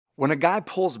When a guy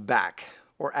pulls back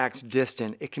or acts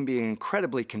distant, it can be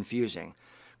incredibly confusing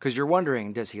because you're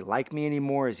wondering, does he like me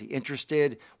anymore? Is he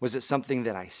interested? Was it something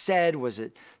that I said? Was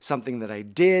it something that I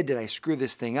did? Did I screw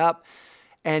this thing up?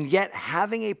 And yet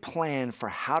having a plan for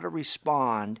how to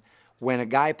respond when a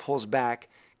guy pulls back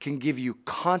can give you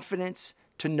confidence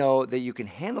to know that you can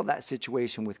handle that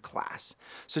situation with class.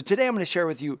 So today I'm going to share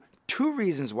with you 2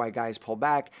 reasons why guys pull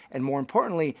back, and more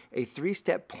importantly, a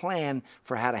 3-step plan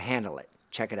for how to handle it.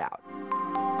 Check it out.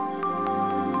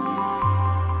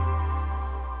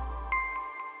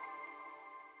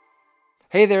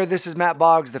 Hey there, this is Matt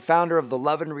Boggs, the founder of the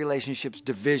Love and Relationships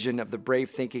division of the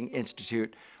Brave Thinking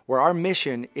Institute, where our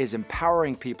mission is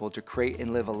empowering people to create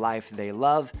and live a life they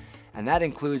love, and that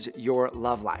includes your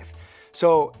love life.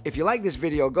 So if you like this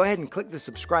video, go ahead and click the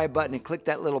subscribe button and click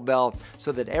that little bell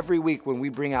so that every week when we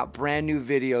bring out brand new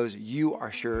videos, you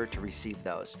are sure to receive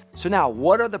those. So now,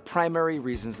 what are the primary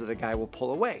reasons that a guy will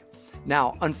pull away?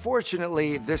 Now,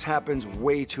 unfortunately, this happens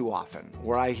way too often,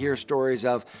 where I hear stories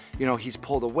of, he's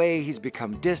pulled away, he's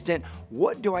become distant.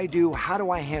 What do I do? How do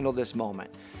I handle this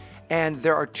moment? And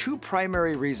there are 2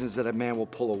 primary reasons that a man will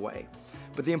pull away.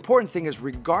 But the important thing is,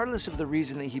 regardless of the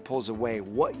reason that he pulls away,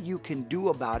 what you can do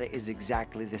about it is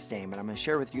exactly the same. And I'm going to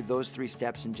share with you those 3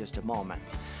 steps in just a moment.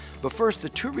 But first, the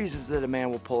 2 reasons that a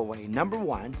man will pull away. Number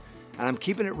 1, and I'm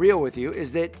keeping it real with you,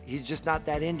 is that he's just not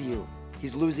that into you.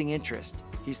 He's losing interest.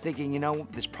 He's thinking,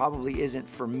 this probably isn't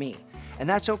for me. And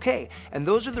that's okay. And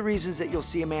those are the reasons that you'll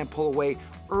see a man pull away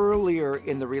earlier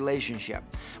in the relationship.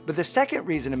 But the second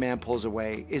reason a man pulls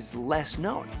away is less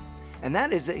known. And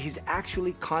that is that he's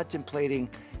actually contemplating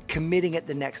committing at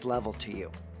the next level to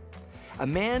you. A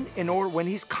man, when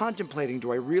he's contemplating,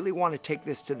 do I really want to take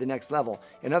this to the next level?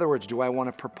 In other words, do I want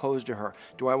to propose to her?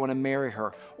 Do I want to marry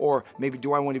her? Or maybe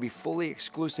do I want to be fully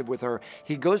exclusive with her?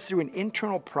 He goes through an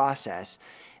internal process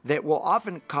that will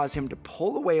often cause him to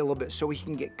pull away a little bit so he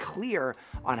can get clear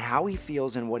on how he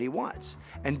feels and what he wants.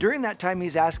 And during that time,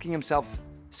 he's asking himself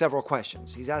several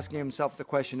questions. He's asking himself the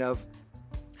question of,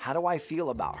 how do I feel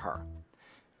about her?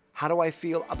 How do I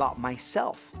feel about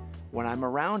myself when I'm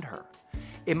around her?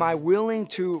 Am I willing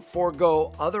to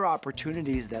forego other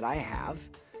opportunities that I have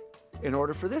in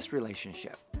order for this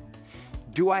relationship?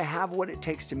 Do I have what it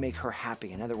takes to make her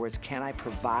happy? In other words, can I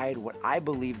provide what I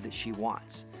believe that she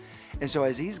wants? And so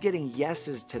as he's getting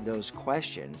yeses to those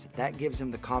questions, that gives him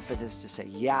the confidence to say,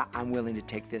 yeah, I'm willing to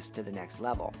take this to the next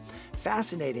level.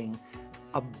 Fascinating.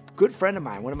 A good friend of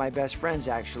mine, one of my best friends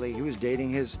actually, he was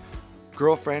dating his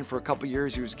girlfriend for a couple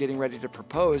years. He was getting ready to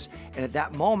propose. And at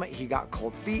that moment, he got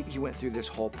cold feet. He went through this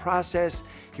whole process.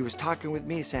 He was talking with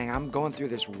me saying, I'm going through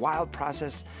this wild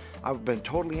process. I've been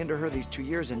totally into her these 2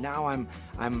 years. And now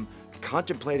I'm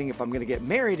contemplating if I'm going to get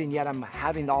married. And yet I'm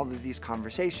having all of these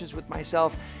conversations with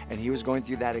myself. And he was going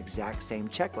through that exact same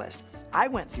checklist. I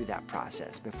went through that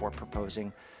process before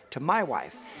proposing to my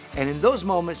wife. And in those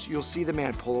moments, you'll see the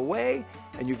man pull away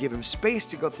and you give him space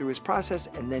to go through his process,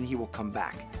 and then he will come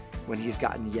back when he's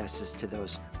gotten yeses to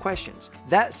those questions.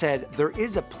 That said, there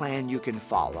is a plan you can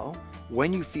follow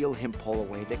when you feel him pull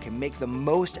away that can make the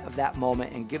most of that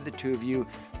moment and give the 2 of you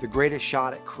the greatest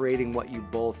shot at creating what you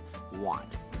both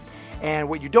want. And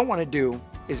what you don't want to do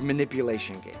is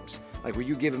manipulation games. Like where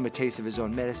you give him a taste of his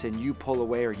own medicine, you pull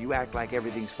away, or you act like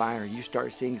everything's fine, or you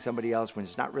start seeing somebody else when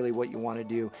it's not really what you want to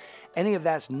do. Any of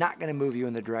that's not going to move you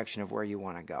in the direction of where you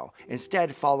want to go.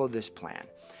 Instead, follow this plan.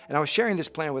 And I was sharing this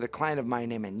plan with a client of mine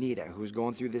named Anita, who's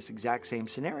going through this exact same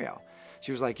scenario.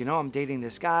 She was like, I'm dating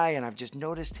this guy, and I've just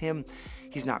noticed him.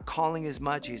 He's not calling as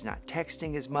much. He's not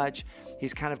texting as much.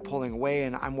 He's kind of pulling away,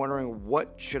 and I'm wondering,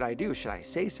 what should I do? Should I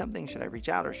say something? Should I reach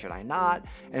out, or should I not?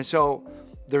 And so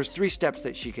there's 3 steps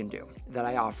that she can do that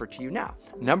I offer to you now.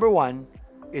 Number 1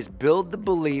 is build the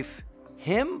belief,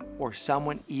 him or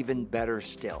someone even better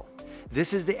still.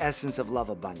 This is the essence of love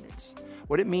abundance.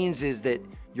 What it means is that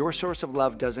your source of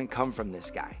love doesn't come from this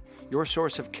guy. Your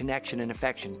source of connection and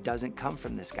affection doesn't come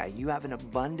from this guy. You have an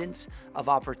abundance of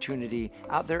opportunity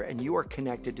out there, and you are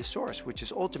connected to source, which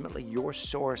is ultimately your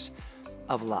source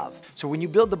of love. So when you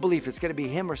build the belief it's going to be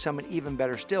him or someone even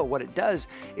better still, what it does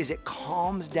is it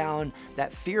calms down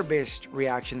that fear-based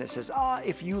reaction that says,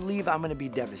 if you leave, I'm going to be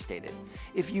devastated.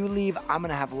 If you leave, I'm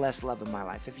going to have less love in my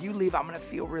life. If you leave, I'm going to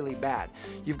feel really bad.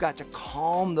 You've got to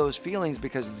calm those feelings,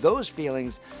 because those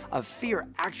feelings of fear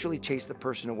actually chase the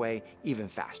person away even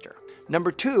faster.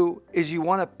 Number 2 is you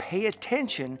want to pay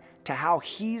attention to how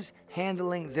he's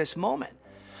handling this moment.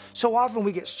 So often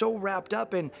we get so wrapped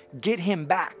up in get him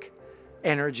back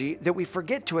energy that we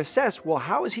forget to assess, well,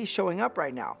 how is he showing up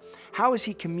right now? How is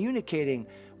he communicating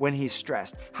when he's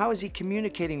stressed? How is he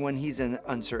communicating when he's in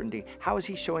uncertainty? How is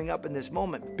he showing up in this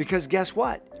moment? Because guess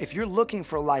what? If you're looking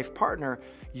for a life partner,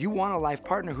 you want a life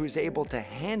partner who's able to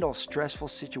handle stressful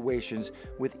situations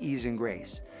with ease and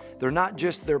grace. They're not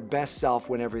just their best self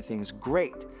when everything's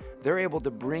great. They're able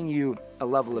to bring you a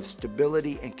level of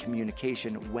stability and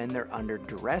communication when they're under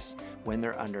duress, when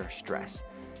they're under stress.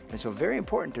 And so very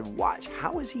important to watch,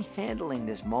 how is he handling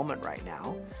this moment right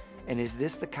now? And is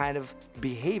this the kind of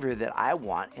behavior that I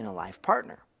want in a life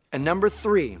partner? And number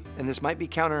 3, and this might be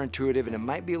counterintuitive and it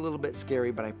might be a little bit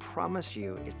scary, but I promise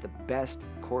you it's the best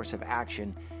course of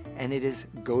action, and it is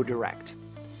go direct.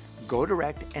 Go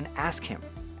direct and ask him.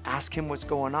 Ask him what's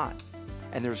going on.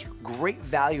 And there's great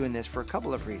value in this for a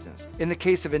couple of reasons. In the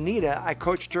case of Anita, I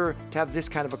coached her to have this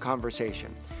kind of a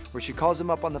conversation where she calls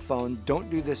him up on the phone. Don't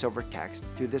do this over text,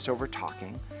 do this over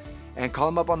talking. And call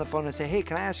him up on the phone and say, hey,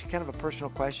 can I ask you kind of a personal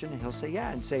question? And he'll say,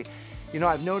 yeah. And say,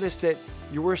 I've noticed that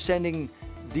you were sending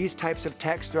these types of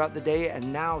texts throughout the day,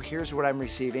 and now here's what I'm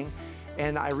receiving.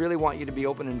 And I really want you to be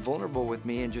open and vulnerable with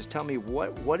me and just tell me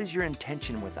what is your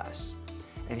intention with us?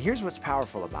 And here's what's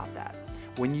powerful about that.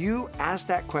 When you ask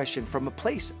that question from a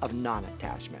place of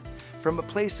non-attachment, from a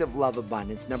place of love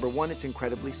abundance, number 1, it's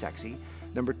incredibly sexy.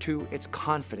 Number 2, it's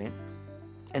confident.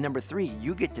 And number 3,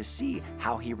 you get to see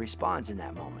how he responds in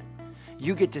that moment.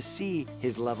 You get to see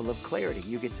his level of clarity.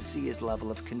 You get to see his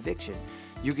level of conviction.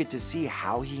 You get to see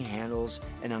how he handles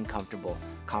an uncomfortable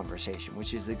conversation,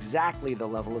 which is exactly the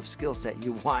level of skill set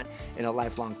you want in a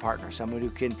lifelong partner, someone who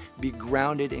can be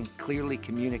grounded and clearly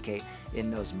communicate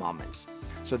in those moments.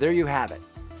 So there you have it.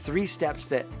 3 steps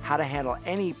that how to handle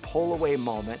any pull away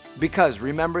moment. Because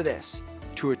remember this,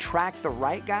 to attract the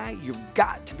right guy, you've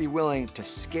got to be willing to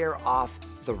scare off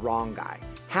the wrong guy.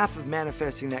 Half of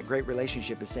manifesting that great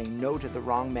relationship is saying no to the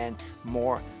wrong man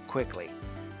more quickly.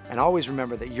 And always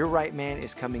remember that your right man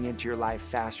is coming into your life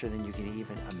faster than you can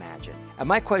even imagine. And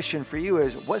my question for you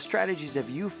is, what strategies have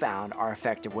you found are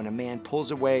effective when a man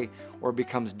pulls away or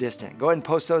becomes distant? Go ahead and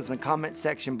post those in the comment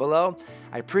section below.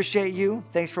 I appreciate you.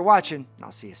 Thanks for watching.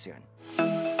 I'll see you soon.